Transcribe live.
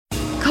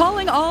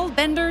Calling all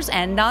benders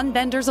and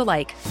non-benders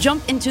alike.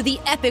 Jump into the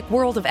epic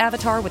world of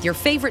Avatar with your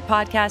favorite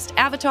podcast,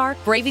 Avatar: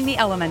 Braving the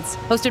Elements.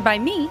 Hosted by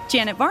me,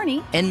 Janet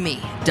Varney. And me,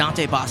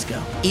 Dante Bosco.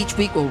 Each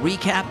week we'll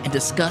recap and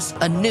discuss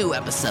a new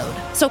episode.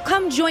 So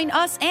come join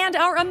us and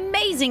our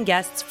amazing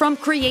guests, from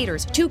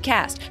creators to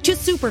cast to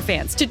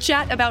superfans, to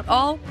chat about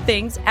all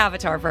things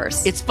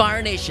Avatarverse. It's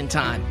Fire Nation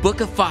time.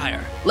 Book of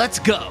Fire. Let's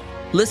go.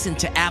 Listen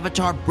to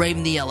Avatar: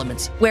 Braving the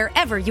Elements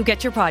wherever you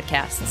get your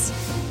podcasts.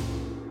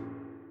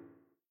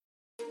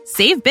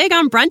 Save big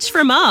on brunch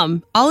for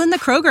mom, all in the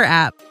Kroger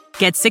app.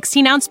 Get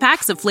 16-ounce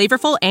packs of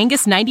flavorful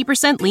Angus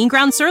 90% lean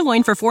ground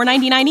sirloin for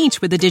 $4.99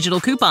 each with a digital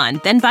coupon.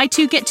 Then buy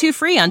 2, get 2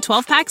 free on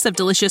 12 packs of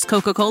delicious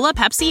Coca-Cola,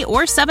 Pepsi,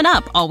 or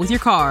 7-Up, all with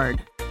your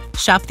card.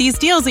 Shop these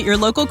deals at your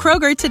local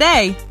Kroger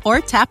today,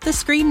 or tap the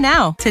screen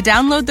now to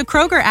download the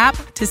Kroger app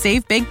to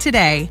save big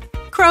today.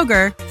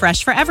 Kroger,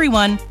 fresh for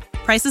everyone.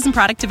 Prices and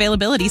product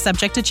availability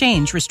subject to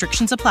change.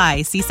 Restrictions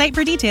apply. See site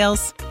for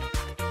details.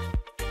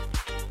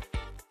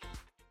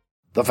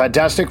 The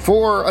Fantastic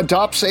Four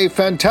adopts a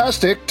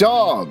fantastic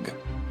dog.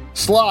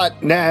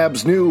 Slott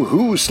nabs new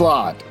Who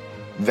slot.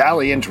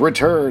 Valiant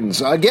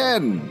returns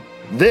again.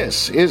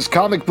 This is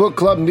Comic Book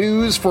Club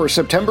news for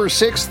September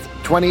 6th,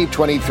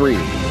 2023.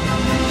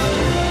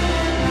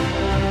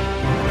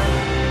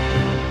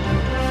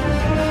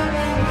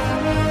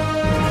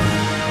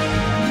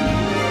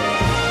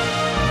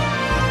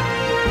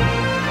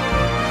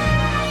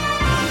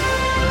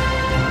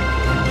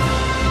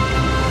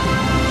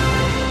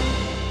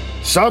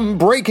 Some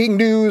breaking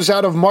news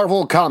out of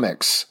Marvel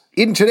Comics.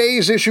 In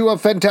today's issue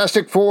of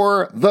Fantastic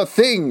Four, The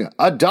Thing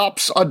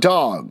adopts a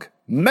dog.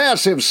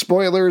 Massive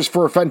spoilers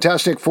for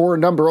Fantastic Four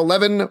number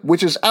 11,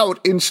 which is out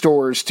in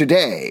stores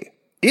today.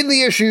 In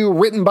the issue,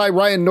 written by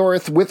Ryan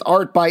North with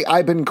art by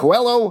Iban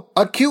Coelho,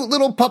 a cute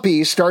little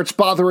puppy starts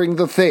bothering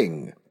the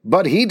Thing,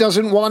 but he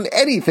doesn't want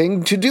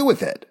anything to do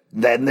with it.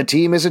 Then the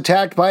team is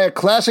attacked by a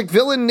classic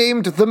villain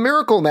named the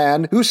Miracle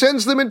Man, who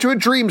sends them into a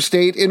dream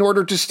state in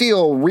order to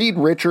steal Reed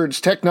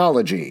Richards'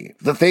 technology.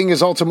 The Thing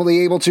is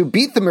ultimately able to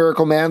beat the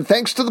Miracle Man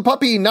thanks to the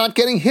puppy not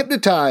getting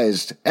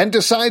hypnotized, and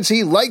decides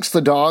he likes the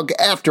dog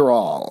after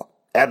all.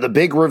 And the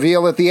big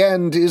reveal at the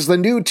end is the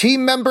new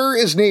team member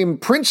is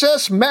named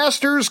Princess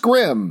Masters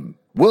Grimm.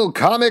 Will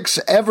comics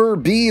ever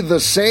be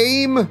the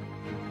same?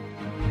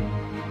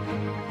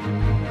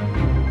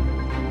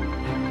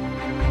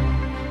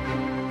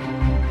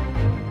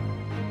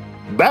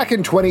 Back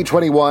in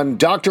 2021,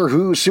 Doctor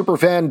Who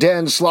superfan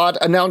Dan Slott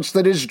announced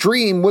that his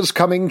dream was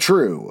coming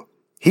true.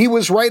 He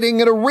was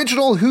writing an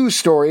original Who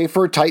story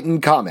for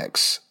Titan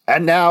Comics,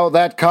 and now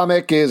that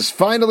comic is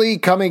finally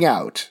coming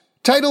out.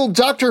 Titled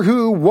Doctor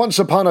Who Once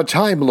Upon a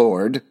Time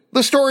Lord,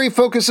 the story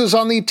focuses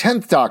on the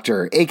 10th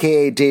Doctor,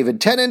 aka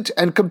David Tennant,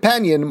 and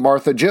companion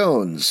Martha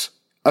Jones.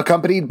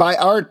 Accompanied by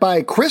art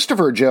by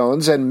Christopher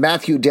Jones and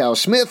Matthew Dow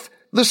Smith,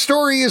 the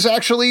story is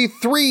actually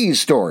 3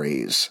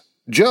 stories.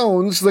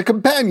 Jones, the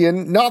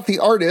companion, not the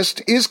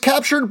artist, is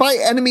captured by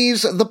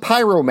enemies the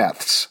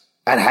Pyromeths,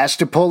 and has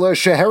to pull a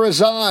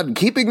Scheherazade,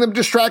 keeping them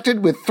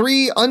distracted with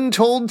 3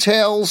 untold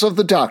tales of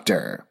the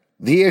Doctor.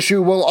 The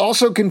issue will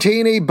also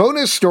contain a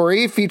bonus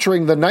story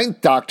featuring the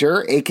 9th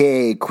Doctor,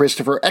 aka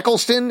Christopher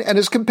Eccleston, and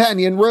his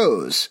companion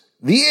Rose.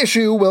 The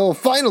issue will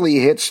finally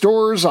hit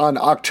stores on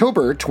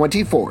October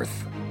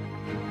 24th.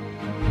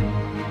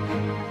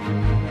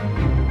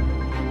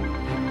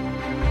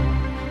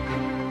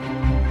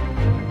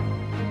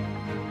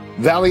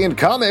 Valiant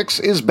Comics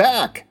is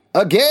back,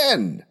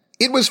 again!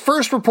 It was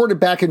first reported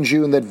back in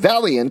June that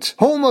Valiant,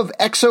 home of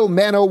Exo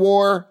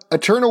Manowar,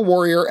 Eternal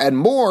Warrior, and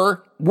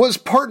more, was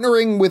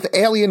partnering with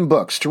Alien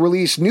Books to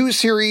release new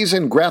series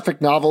and graphic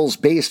novels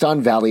based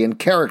on Valiant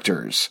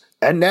characters.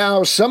 And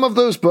now some of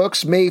those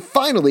books may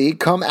finally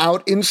come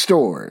out in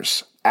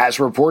stores. As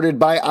reported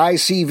by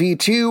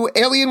ICV2,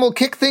 Alien will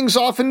kick things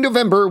off in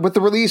November with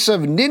the release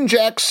of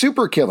Ninjak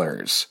Super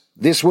Killers.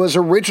 This was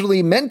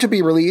originally meant to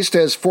be released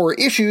as 4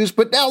 issues,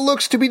 but now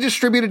looks to be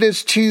distributed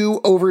as 2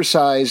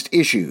 oversized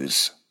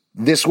issues.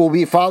 This will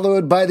be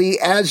followed by the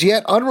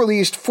as-yet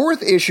unreleased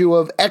 4th issue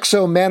of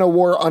Exo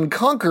Manowar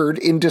Unconquered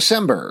in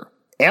December.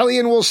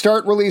 Alien will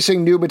start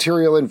releasing new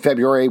material in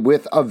February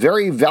with a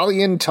very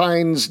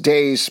Valentine's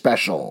Day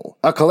special,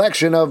 a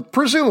collection of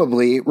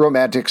presumably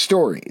romantic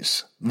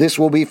stories. This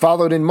will be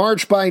followed in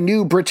March by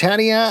new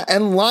Britannia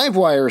and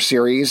Livewire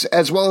series,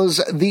 as well as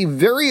the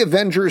very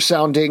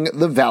Avengers-sounding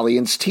The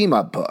Valiant's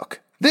team-up book.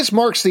 This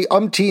marks the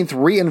umpteenth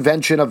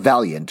reinvention of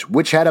Valiant,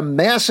 which had a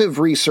massive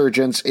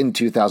resurgence in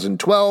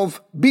 2012,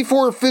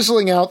 before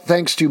fizzling out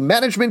thanks to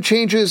management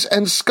changes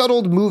and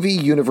scuttled movie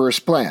universe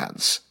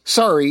plans.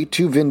 Sorry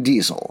to Vin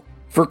Diesel.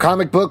 For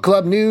Comic Book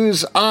Club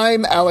News,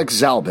 I'm Alex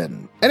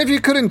Zalbin. And if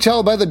you couldn't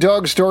tell by the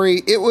dog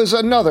story, it was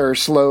another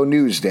slow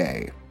news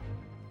day.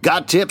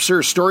 Got tips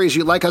or stories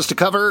you'd like us to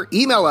cover?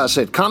 Email us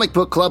at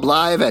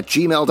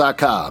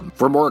comicbookclublive@gmail.com.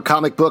 For more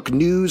comic book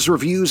news,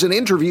 reviews, and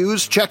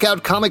interviews, check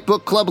out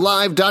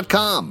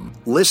comicbookclublive.com.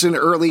 Listen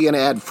early and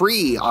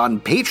ad-free on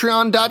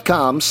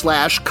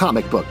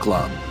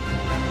patreon.com/comicbookclub.